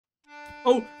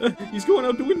Oh, he's going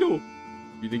out the window.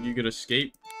 You think you could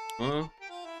escape? Huh?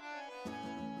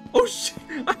 Oh shit!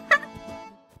 I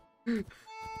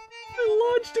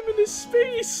launched him into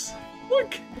space.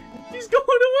 Look, he's going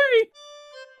away.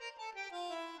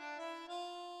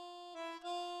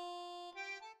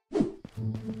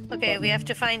 Okay, we have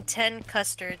to find 10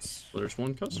 custards. Well, there's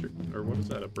one custard. Or what is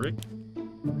that, a brick?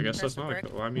 I guess that's There's a not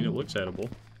brick. well, I mean, it looks edible.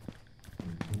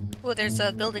 Oh, there's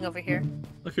a building over here.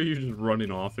 Look at you just running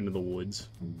off into the woods.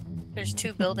 There's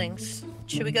 2 buildings.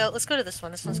 Should we go? Let's go to this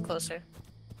one. This one's closer.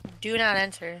 Do not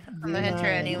enter. I'm gonna enter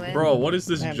anyway. Bro, what is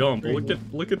this Man, jump? crazy.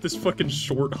 Look at this fucking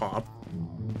short hop.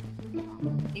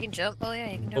 You can jump? Oh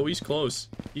yeah, you can jump. Oh, he's close.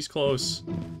 He's close.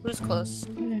 Who's close?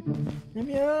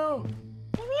 Meow.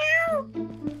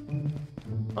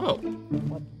 Oh.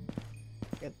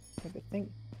 Get a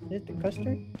thing. Is it the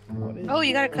custard? What is Oh, it?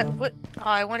 you gotta cut. What? Oh,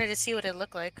 I wanted to see what it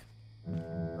looked like.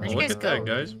 Where'd you Look guys at go? that,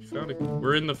 guys. We found it.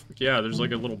 We're in the. Yeah, there's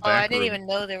like a little Oh, I back didn't room. even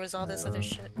know there was all this other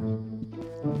shit.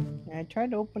 I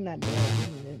tried to open that door.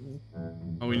 and it didn't.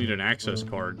 Oh, we need an access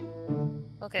card.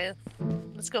 Okay,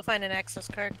 let's go find an access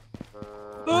card.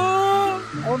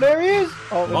 Oh, there he is!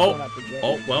 Oh, there's Oh. one at the jail.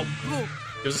 Oh, well.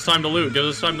 Gives us time to loot. Gives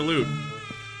us time to loot.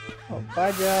 Oh,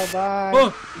 bye, Joe. Bye.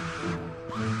 Oh!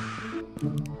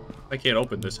 I can't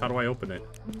open this. How do I open it?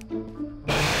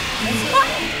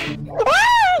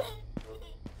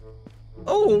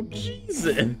 Oh,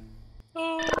 Jesus.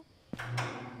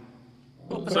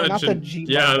 So not the G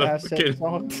yeah, the asset fucking,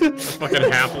 zone.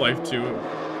 fucking Half-Life 2.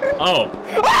 Oh.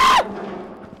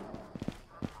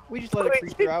 We just let it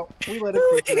freak her out. We let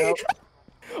it freak her out.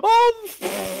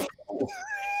 Oh!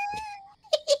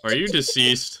 Are you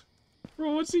deceased?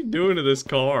 Bro, what's he doing to this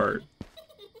car?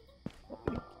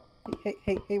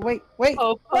 Hey, wait.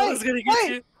 Oh, I was gonna get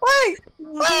you.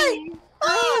 Wait!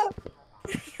 Ah!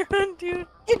 Dude,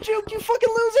 Get juked, you fucking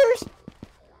losers!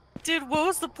 dude, what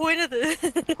was the point of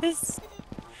this?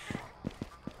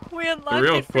 We unlocked The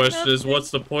real it for question is, nothing.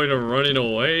 what's the point of running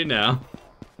away now?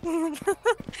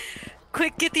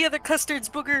 Quick, get the other custards,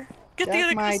 booger. Get the That's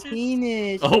other my custards.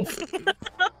 penis. Oh,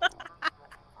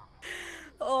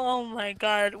 Oh my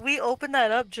god, we opened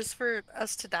that up just for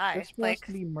us to die. This Like, wants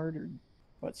to be murdered.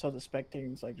 But so the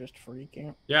spectators like just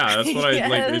freaking. yeah, that's what I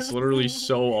like. It's Yes. literally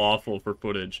so awful for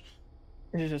footage.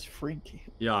 It's just freaking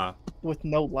Yeah, with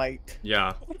no light.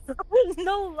 yeah.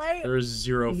 no light. There's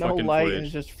zero No fucking light footage.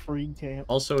 is just freaking.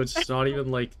 Also, it's not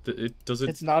even like it doesn't.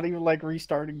 It's not even like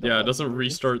restarting. The Yeah, it whole doesn't server.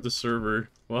 restart the server.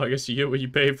 Well, I guess you get what you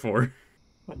pay for.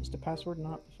 What, is the password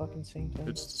not the fucking same thing?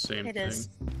 It's the same It thing. is.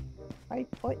 Right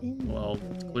button. Well,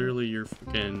 clearly your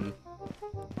fucking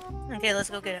Okay, let's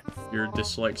go get it. your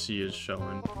dyslexia is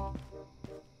showing.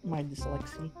 My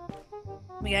dyslexia.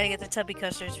 We gotta get the tubby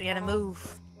custards. We gotta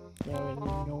move. Yeah, we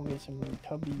need to go get some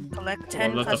tubby. Collect Well,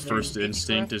 10 that the custards. first baby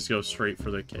instinct girl. is go straight for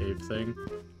the cave thing.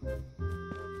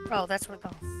 Oh, that's what.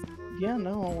 Oh. Yeah,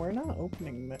 no, we're not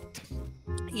opening that.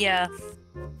 Yeah,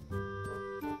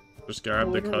 Just grab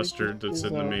the Literally custard that's just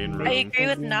in the is, main I room. agree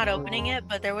with not opening it,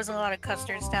 but there wasn't a lot of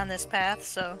custards down this path,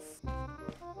 so.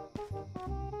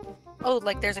 Oh,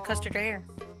 like there's a custard right here.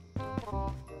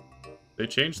 They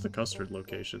changed the custard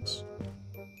locations.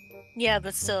 Yeah,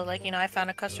 but still, like, you know, I found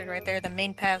a custard right there. The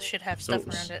main path should have So, stuff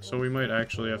around it. so we might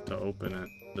actually have to open it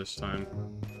this time.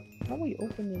 How do we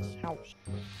open this house?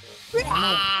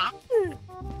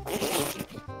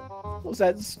 What was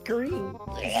that scream?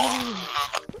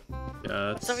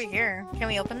 Yeah, What's over here? Can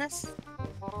we open this?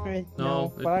 Right, No,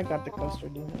 no, it- but I got the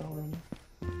custard in it already.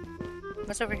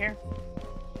 What's over here?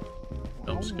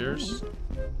 jump scares.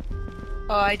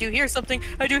 Oh, I do hear something.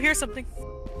 I do hear something.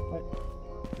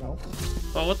 No.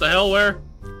 Oh, what the hell? Where?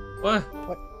 What?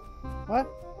 What?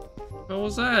 What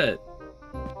was that?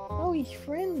 Oh, he's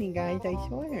friendly, guys, I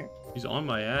swear. He's on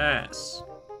my ass.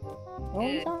 Oh,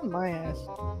 he's on my ass.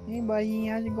 Hey, buddy,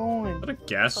 how's it going? Is that a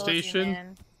gas Cozy station?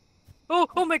 man.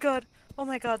 Oh my god. Oh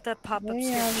my god, that pop-up Hey,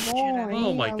 scared the how's it shit out of going? me.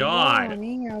 Oh my how's it God.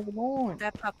 going? Hey, how's it going?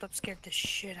 That pop-up scared the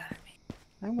shit out of me.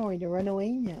 I'm going to run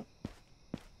away now.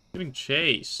 Getting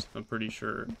chased, I'm pretty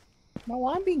sure. No,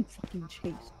 I'm being fucking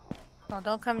chased. Well,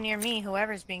 don't come near me,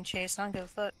 whoever's being chased. I don't give a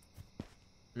fuck.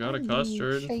 I got a I'm being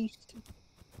custard. chased.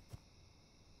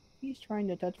 He's trying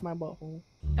to touch my butthole.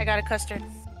 I got a custard.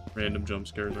 Random jump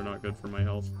scares are not good for my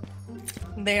health.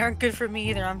 They aren't good for me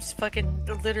either. I'm just fucking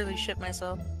literally shit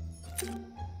myself.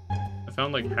 I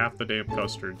found like half the damn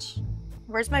custards.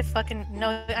 Where's my fucking...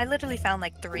 No, I literally found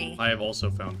like 3. I have also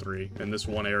found 3 in this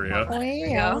one area. Oh, hey, There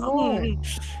you how's it going?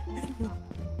 go.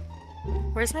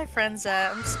 Where's my friends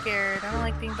at? I'm scared. I don't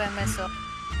like being by myself.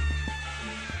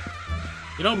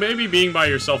 You know, maybe being by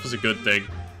yourself is a good thing.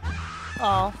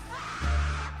 Oh,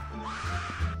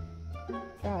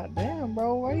 God God damn,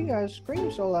 bro. Why you guys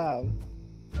scream so loud?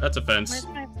 That's a fence. Where's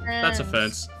my That's a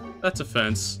friends? fence. That's a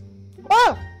fence.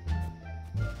 Ah!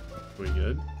 We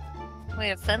good? Wait,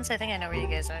 a fence? I think I know where you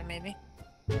guys are, maybe.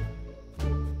 I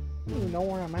don't even know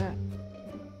where I'm at.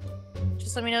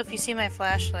 Just let me know if you see my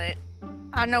flashlight.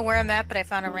 I don't know where I'm at, but I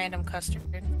found a random custard.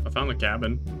 I found the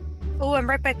cabin. Oh, I'm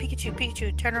right by Pikachu.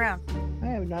 Pikachu, turn around. I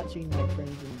have not seen my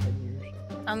friends in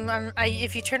 10 years.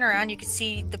 If you turn around, you can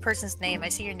see the person's name. I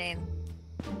see your name.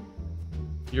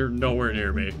 You're nowhere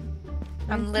near me.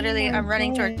 I'm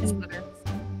running towards this booger.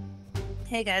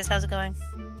 Hey guys, how's it going?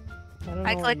 don't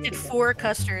I know collected anything 4 about that.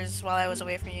 custards while I was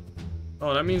away from you.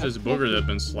 Oh, that means it's Booger that's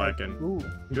been slacking. Ooh.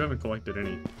 You haven't collected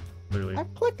any, clearly.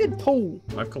 I've collected 2.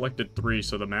 I've collected 3,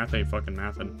 so the math ain't fucking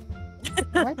mathing.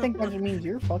 I think that just means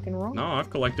you're fucking wrong. No, I've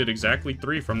collected exactly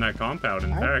 3 from that compound,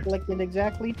 in I've fact. collected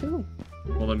exactly 2.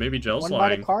 Well, then maybe Gel's One by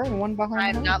lying. the car and one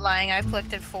behind I'm the not lying. I've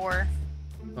collected 4.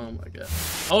 Oh my god.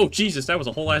 Oh, Jesus, that was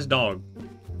a whole ass dog.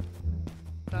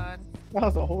 God. That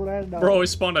was a whole ass dog. Bro, it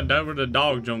spawned a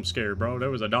dog jump scare, bro. There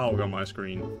was a dog on my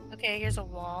screen. Okay, here's a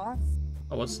wall.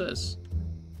 Oh, what's this?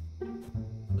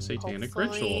 A satanic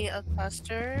Hopefully ritual. a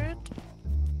custard.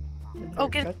 Oh,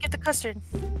 get the custard.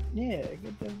 Yeah,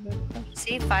 get the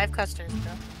See, 5 custards,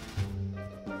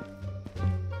 bro.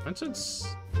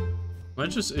 Mine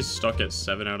just is stuck at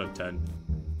 7 out of 10.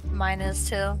 Mine is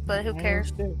too, but who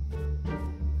cares?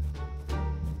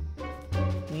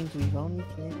 Means we've only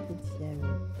collected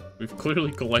 7. We've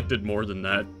clearly collected more than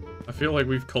that. I feel like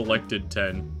we've collected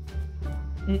 10.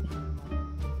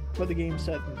 But the game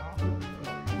said no.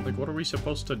 Like, what are we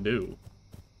supposed to do?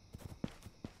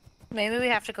 Maybe we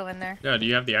have to go in there. Yeah, do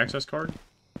you have the access card?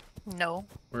 No.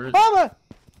 Where is Mama!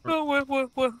 Oh,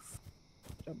 what?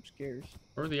 Jump scares.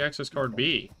 where would the access card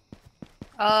be?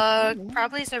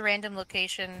 Probably it's a random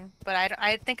location, but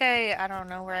I think I don't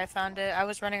know where I found it. I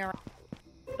was running around.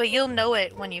 But you'll know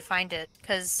it when you find it,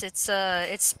 because it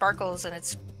sparkles and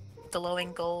it's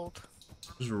glowing gold.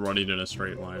 Just running in a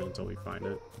straight line until we find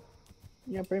it.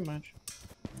 Yeah, pretty much.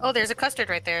 Oh, there's a custard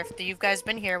right there. If you've guys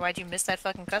been here, why'd you miss that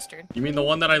fucking custard? You mean the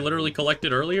one that I literally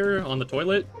collected earlier on the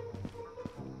toilet?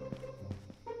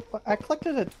 But I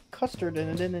collected a custard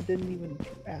and then it didn't even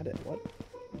add it. What?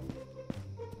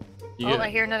 You Oh, get- I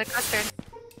hear another custard.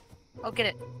 Oh, get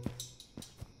it.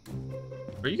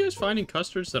 Are you guys finding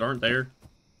custards that aren't there?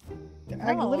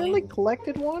 I No. literally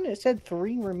collected one. It said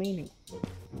 3 remaining,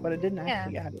 but it didn't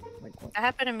actually add it. Like, what? That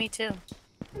happened to me too.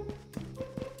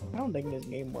 I don't think this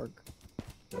game works.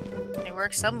 It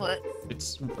works somewhat.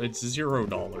 It's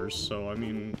 $0, so I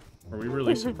mean, are we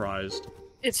really surprised?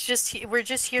 It's just we're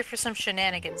just here for some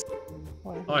shenanigans.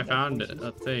 Why, Oh, I found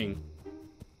a thing.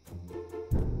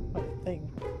 What thing?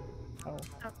 Oh.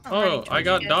 I'm Oh, running I towards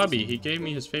got you guys. Dobby. He gave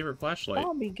me his favorite flashlight.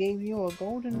 Dobby gave you a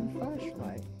golden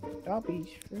flashlight. Dobby's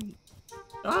free.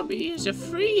 Dobby is a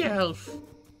free elf.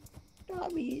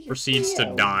 Dobby is a Proceeds free to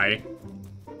elf. die.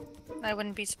 I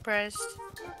wouldn't be surprised.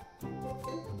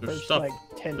 There's First, stuff. like,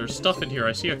 10 There's minutes stuff in here.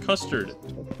 I see a custard.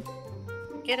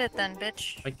 Get it then,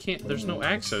 bitch. I can't. There's no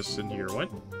access in here. What?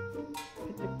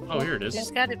 Oh, here it is.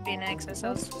 There's gotta be an access. I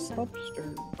was Custard.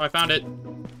 Oh, I found it.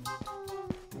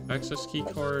 Access key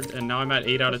card, and now I'm at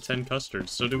 8 out of 10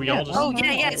 custards. So do we all just? Oh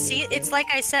yeah. See, it's like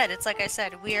I said.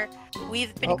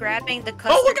 We've been Oh. grabbing the Oh,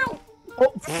 custard. look out!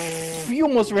 Oh, you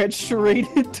almost ran straight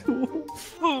into him.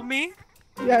 Who, me?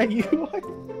 Yeah, you.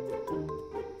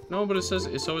 No, but it says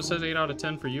 8 out of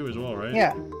 10 for you as well, right?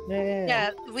 Yeah.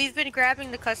 Yeah, we've been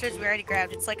grabbing the custards we already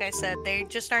grabbed. It's like I said, they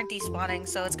just aren't despawning,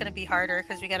 so it's gonna be harder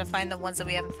because we gotta find the ones that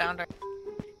we haven't found.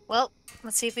 Well,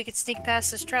 let's see if we can sneak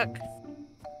past this truck.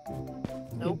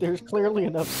 Nope. There's clearly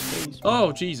enough space.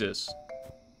 Oh, Jesus.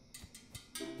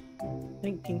 I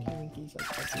think Tinky Winky's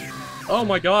like that. Oh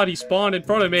my god, he spawned in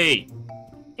front of me!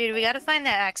 Dude, we gotta find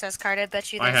that access card. I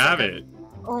bet you. I there's have something. it.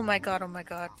 Oh my god. Oh my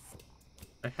god.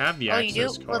 I have the Oh, access you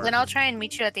do? card. Well, then I'll try and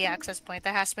meet you at the access point.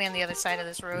 That has to be on the other side of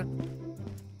this road.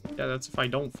 Yeah, that's if I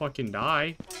don't fucking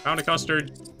die. Found a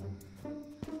custard.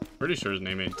 Pretty sure his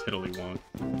name ain't Tiddlywonk.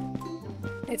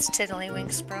 It's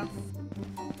Tiddlywinks, bro.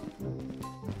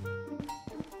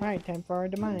 Alright, time for our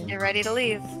demise. Get ready to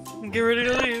leave. Get ready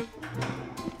to leave.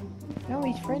 No,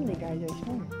 he's friendly, guys, I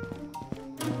swear.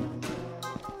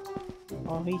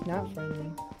 Oh, he's not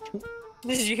friendly.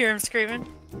 Did you hear him screaming?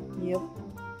 Yep.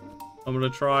 I'm gonna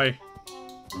try.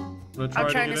 I'm trying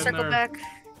to get in circle there. back.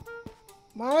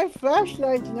 My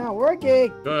flashlight's not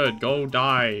working! Good, go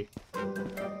die.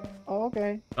 Oh,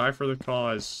 okay. Die for the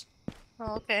cause.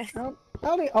 Oh, okay.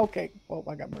 Okay. Well,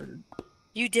 I got murdered.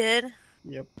 You did?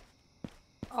 Yep.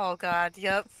 Oh god,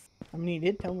 yep. I mean, he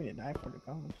did tell me to die for the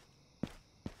cause.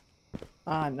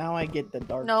 Now I get the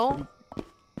dark. No.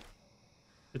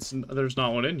 There's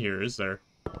not one in here, is there?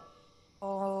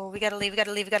 Oh, we gotta leave. We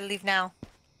gotta leave. We gotta leave now.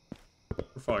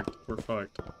 We're fucked. We're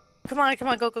fucked. Come on. Come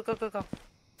on. Go. Go. Go. Go. Go.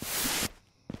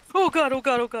 Oh god. Oh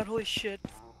god. Oh god. Holy shit.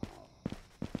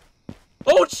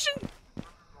 Oh shit!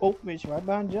 Oh, it's right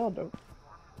behind jail, though.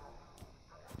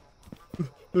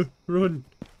 Run!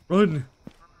 Run!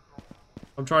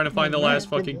 I'm trying to find the last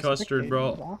fucking custard,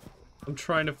 bro. I'm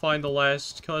trying to find the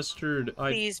last custard.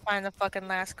 Please find the fucking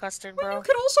last custard, bro. You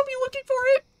could also be looking for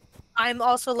it! I'm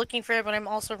also looking for it, but I'm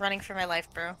also running for my life,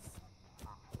 bro. I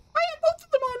have both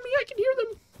of them on me, I can hear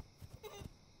them!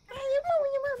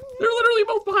 They're literally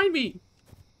both behind me!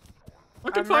 I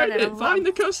can find it! Find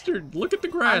the custard! Look at the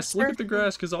grass! Look at the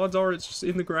grass, because odds are it's just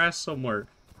in the grass somewhere.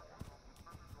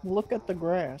 Look at the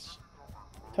grass.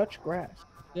 Touch grass.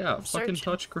 Yeah, I'm fucking searching.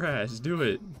 touch grass. Do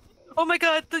it. Oh my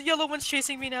god, the yellow one's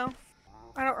chasing me now.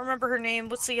 I don't remember her name.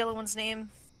 What's the yellow one's name?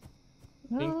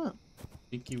 Pink. Ah,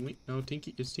 Tinky Wink. No,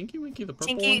 Tinky. Is Tinky Winky the purple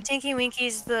Tinky one? Tinky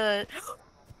Winky's the.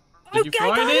 Did you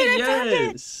find it?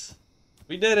 Yes!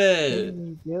 We did it! can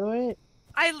you do it?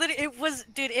 I literally, it was,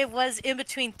 dude, it was in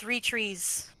between 3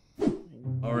 trees.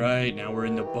 Alright, now we're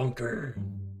in the bunker.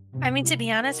 I mean, to be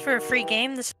honest, for a free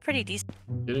game, this is pretty decent.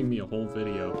 Getting me a whole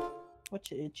video. What's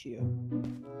it itch you?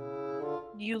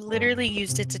 You literally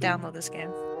used it to download this game.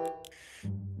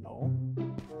 No.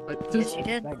 Yes, you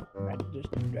did. Like, I just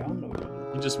downloaded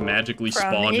it. He just magically From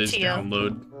spawned his Itch.io.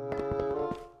 download.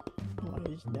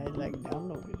 I like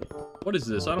downloaded it. What is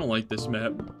this? I don't like this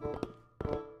map.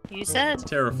 You said. It's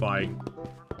terrifying.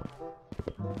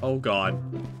 Oh god.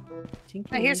 Tinky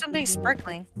I hear Winky something Winky.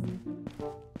 sparkling.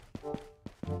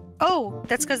 Oh,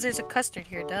 that's because there's a custard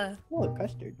here, duh. Oh, a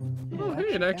custard. Oh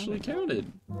hey, it actually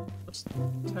counted. What's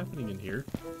happening in here?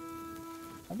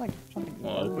 I like something.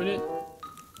 Wanna open it?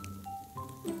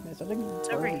 Yeah, something It's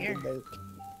over burning here. about-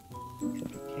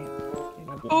 Except you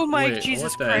can't. Oh my Wait,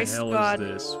 Jesus what Christ, the hell God. is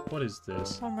this? What is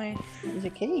this? Oh my There's a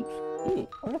cave. Ooh,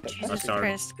 Oh, look at Jesus that. sorry.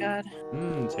 Christ, God.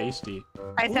 tasty.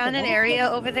 I Ooh, found an another area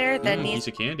custard. over there that needs.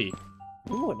 Piece of candy.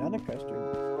 Ooh, another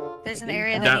custard. There's an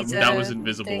area that That needs that a was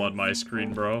invisible thing. on my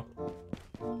screen, bro.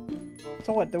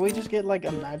 So what? Do we just get like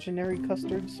imaginary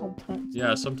custards sometimes?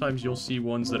 Yeah, sometimes you'll see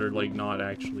ones that are like not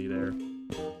actually there.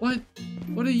 What?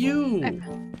 What are you?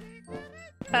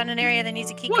 Found an area that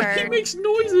needs a key What? He card. makes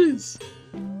noises.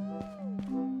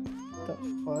 What the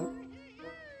fuck?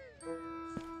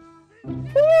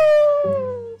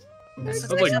 This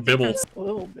Sounds like something Bibble. A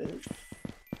little bit.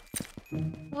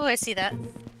 Oh, I see that.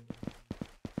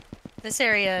 This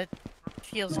area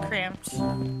feels cramped.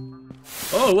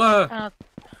 Oh,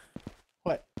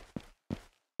 What?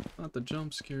 not the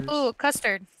jump scares. Oh,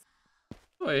 custard.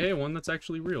 Oh, hey, one that's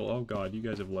actually real. Oh god, you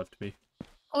guys have left me.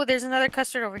 Oh, there's another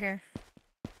custard over here.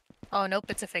 Oh, nope,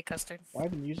 it's a fake custard. Why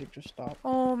the music just stop?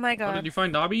 Oh my Oh, god. did you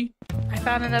find Dobby? I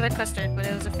found another custard, but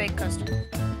it was a fake custard.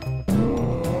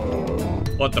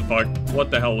 What the fuck?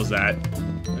 What the hell was that?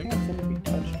 I think it's gonna be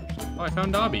touched or something. Oh, I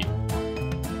found Dobby.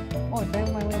 Oh, I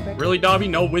found my way back. Really, Dobby?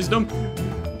 No wisdom?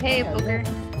 Hey, Yeah, Booker.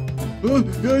 Oh,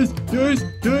 guys!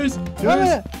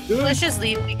 Let's just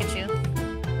leave, Pikachu. I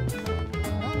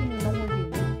don't even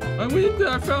know where you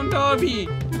I found Dobby,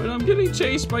 but I'm getting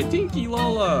chased by Tinky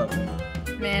Lola.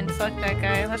 Man, fuck that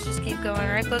guy. Let's just keep going,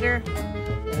 right, Booger?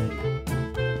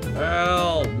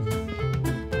 Help!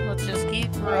 Let's just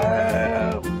keep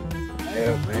Help! rolling.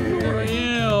 Help Here I me!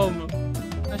 am!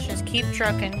 Let's just keep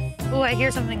trucking. Oh, I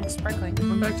hear something sparkling.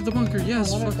 Run back to the bunker,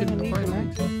 yes, What if fucking I need an finally.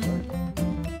 access card?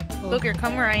 Booger,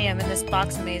 come where I am in this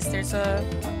box maze. There's a...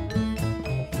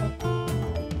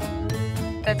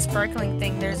 That sparkling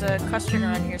thing. There's a custard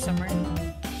around here somewhere.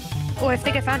 Oh, I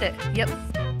think I found it. Yep.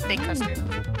 Fake custard.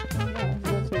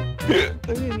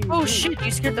 Oh shit,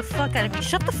 you scared the fuck out of me.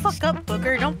 Shut the fuck up,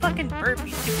 Booger. Don't fucking burp.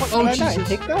 You stupid- Oh, Why not? Jesus.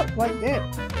 Take that like that.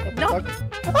 What the No. fuck?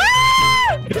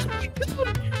 Ah!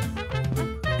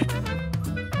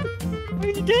 Are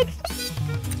you dead?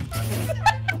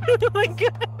 Oh my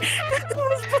god. I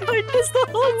was behind us the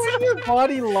whole When your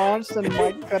body launched and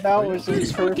mic cut out was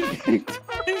just perfect.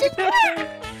 time.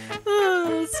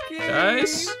 Oh, scary.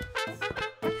 Guys?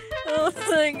 Oh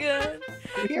my god.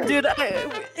 Here. Dude,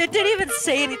 it didn't even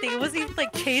say anything. It wasn't even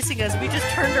like chasing us. We just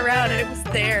turned around and it was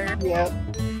there. Yeah.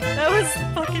 That was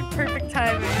fucking perfect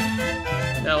timing.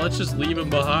 Yeah, let's just leave him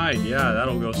behind. Yeah,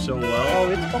 that'll go so well. Oh,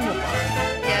 it's from the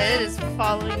Yeah, it is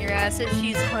following your ass and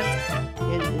she's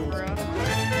hunting, It is. bro.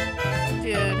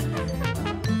 Dude.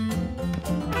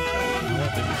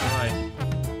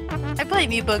 I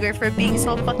blame you, Booger, for being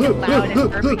so fucking loud and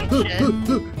burping and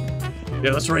shit.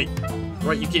 Yeah, that's right.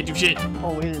 Right, you can't do shit.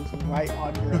 Oh, it is right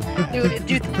on your ass.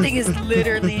 Dude, the thing is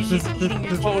literally she's eating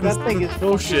your cheese. Oh, that thing is.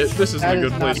 Oh shit, this isn't That a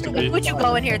is good not place to good. be. Would you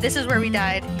go in here? This is where we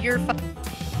died. You're fucked.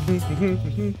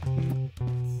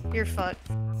 You're fucked.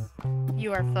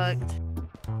 You are fucked.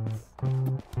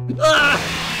 Ah!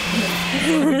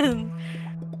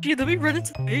 Gee, let me run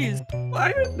into the maze.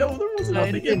 I didn't know there was To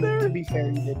nothing in there. be fair,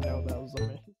 you didn't know that was a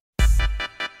mission.